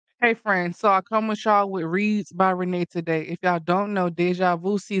Hey friends, so I come with y'all with Reads by Rynae today. If y'all don't know, Deja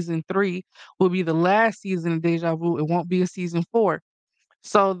Vu season 3 will be the last season of Deja Vu. It won't be a season 4.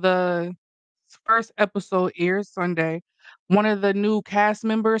 So the first episode airs Sunday. One of the new cast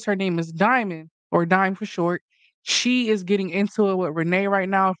members, her name is Diamond, or Dime for short. She is getting into it with Rynae right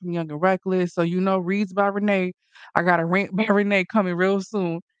now from Young and Reckless. So Reads by Rynae. I got a rant by Rynae coming real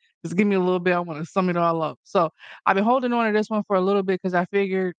soon. Just give me a little bit. I want to sum it all up. So I've been holding on to this one for a little bit because I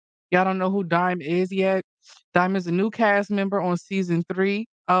figured y'all don't know who Dime is yet. Dime is a new cast member on season 3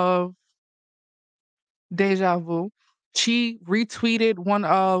 of Deja Vu. She retweeted one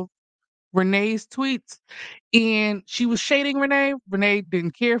of Rynae's tweets and she was shading Rynae. Rynae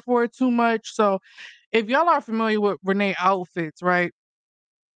didn't care for it too much. So if y'all are familiar with Rynae outfits, right?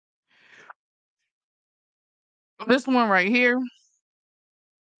 This one right here,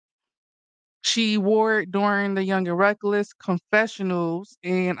 she wore it during the Young and Reckless confessionals,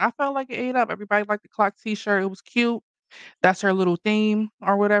 and I felt like it ate up. Everybody liked the clock t-shirt. It was cute. That's her little theme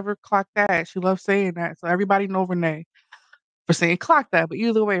or whatever. Clock that. She loves saying that. So everybody know Rynae for saying clock that. But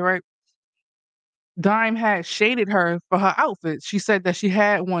either way, right? Dime had shaded her for her outfits. She said that she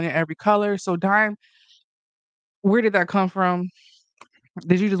had one in every color. So Dime, where did that come from?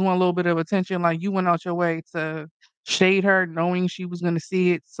 Did you just want a little bit of attention? Like you went out your way to shade her knowing she was gonna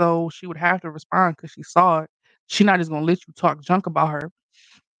see it, so she would have to respond because she saw it. She not just gonna let you talk junk about her.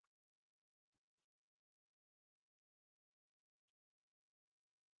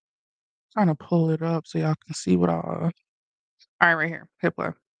 Trying to pull it up so y'all can see what I Alright, right here. Hit play.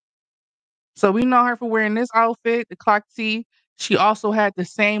 So we know her for wearing this outfit, the clock tee. She also had the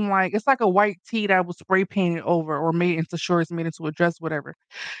same like it's like a white tee that was spray painted over or made into shorts, made into a dress, whatever.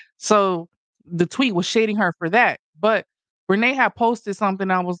 So the tweet was shading her for that. But Rynae had posted something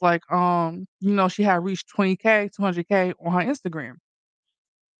that was like, she had reached 20K, 200K on her Instagram.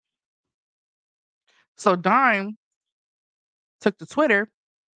 So Dime took to Twitter.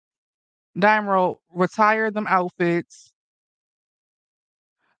 Dime wrote, retire them outfits.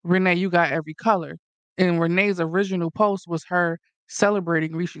 Rynae, you got every color. And Renee's original post was her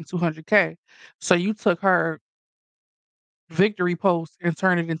celebrating reaching 200K. So you took her victory post and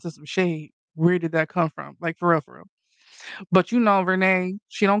turned it into some shade. Where did that come from? Like for real, for real. But Rynae,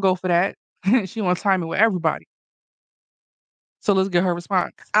 she don't go for that. She want to time it with everybody. So let's get her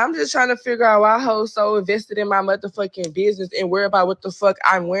response. I'm just trying to figure out why hoes so invested in my motherfucking business and worry about what the fuck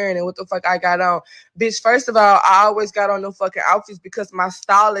I'm wearing and what the fuck I got on. Bitch, first of all, I always got on them fucking outfits because my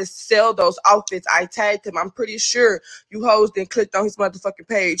stylists sell those outfits. I tagged him. I'm pretty sure you hoes then clicked on his motherfucking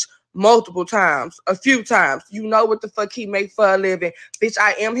page multiple times, a few times. You know what the fuck he make for a living. Bitch,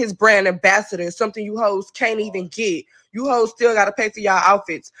 I am his brand ambassador, something you hoes can't even get. You hoes still got to pay for y'all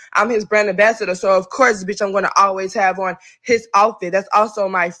outfits. I'm his brand ambassador, so of course, bitch, I'm going to always have on his outfit. That's also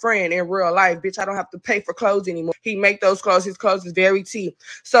my friend in real life. Bitch, I don't have to pay for clothes anymore. He make those clothes. His clothes is very tea.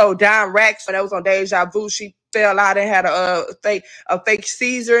 So DimeRacks, when that was on Deja Vu, she fell out and had a fake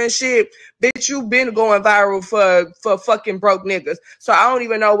Caesar and shit. Bitch, you been going viral for fucking broke niggas. So I don't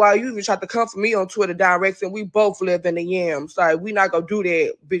even know why you even tried to come for me on Twitter, DimeRacks, and we both live in the yams. Like, we not gonna do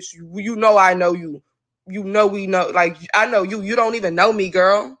that, bitch. You know I know you. You know we know. Like, I know you. You don't even know me,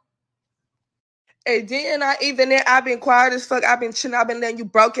 girl. And then I've been quiet as fuck. I've been chilling. I've been letting you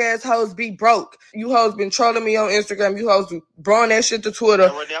broke ass hoes be broke. You hoes been trolling me on Instagram. You hoes brought that shit to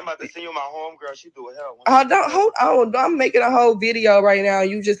Twitter. Yeah, I'm about to send you my homegirl. She do it hell. Hold on. I'm making a whole video right now.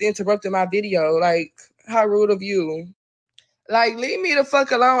 You just interrupted my video. Like, how rude of you. Like, leave me the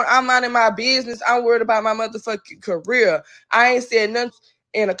fuck alone. I'm minding my business. I'm worried about my motherfucking career. I ain't said nothing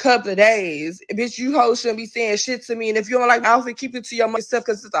in a couple of days. Bitch, you hoes shouldn't be saying shit to me. And if you don't like my outfit, keep it to your stuff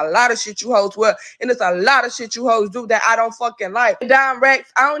because there's a lot of shit you hoes wear. And there's a lot of shit you hoes do that I don't fucking like. DimeRacks,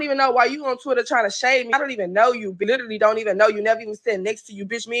 I don't even know why you on Twitter trying to shade me. I don't even know you. Literally don't even know you. Never even sit next to you,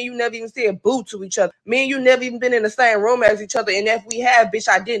 bitch. Me and you never even said boo to each other. Me and you never even been in the same room as each other. And if we have, bitch,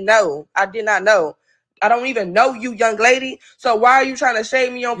 I didn't know. I did not know. I don't even know you, young lady. So why are you trying to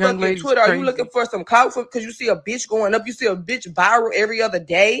shade me on Young fucking Twitter? Are you looking for some clout because you see a bitch going up? You see a bitch viral every other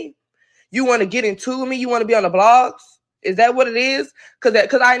day? You want to get into me? You want to be on the blogs? Is that what it is? Cause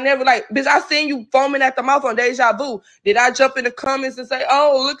I never like, bitch, I seen you foaming at the mouth on Deja Vu. Did I jump in the comments and say,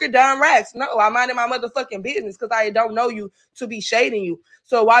 oh, look at DimeRacks? No, I'm minding my motherfucking business because I don't know you to be shading you.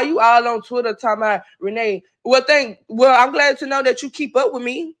 So why you all on Twitter talking about Rynae? Well, I'm glad to know that you keep up with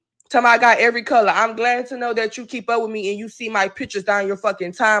me. Tell me I got every color. I'm glad to know that you keep up with me and you see my pictures down your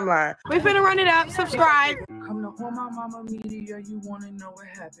fucking timeline. We finna run it up. Subscribe. Come to Onmymommamedia, you wanna know what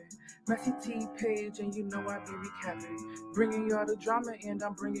happened. Messy T page, and you know I be recapping. Bringing y'all the drama and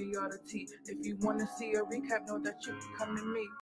I'm bringing y'all the tea. If you wanna see a recap, know that you can come to me.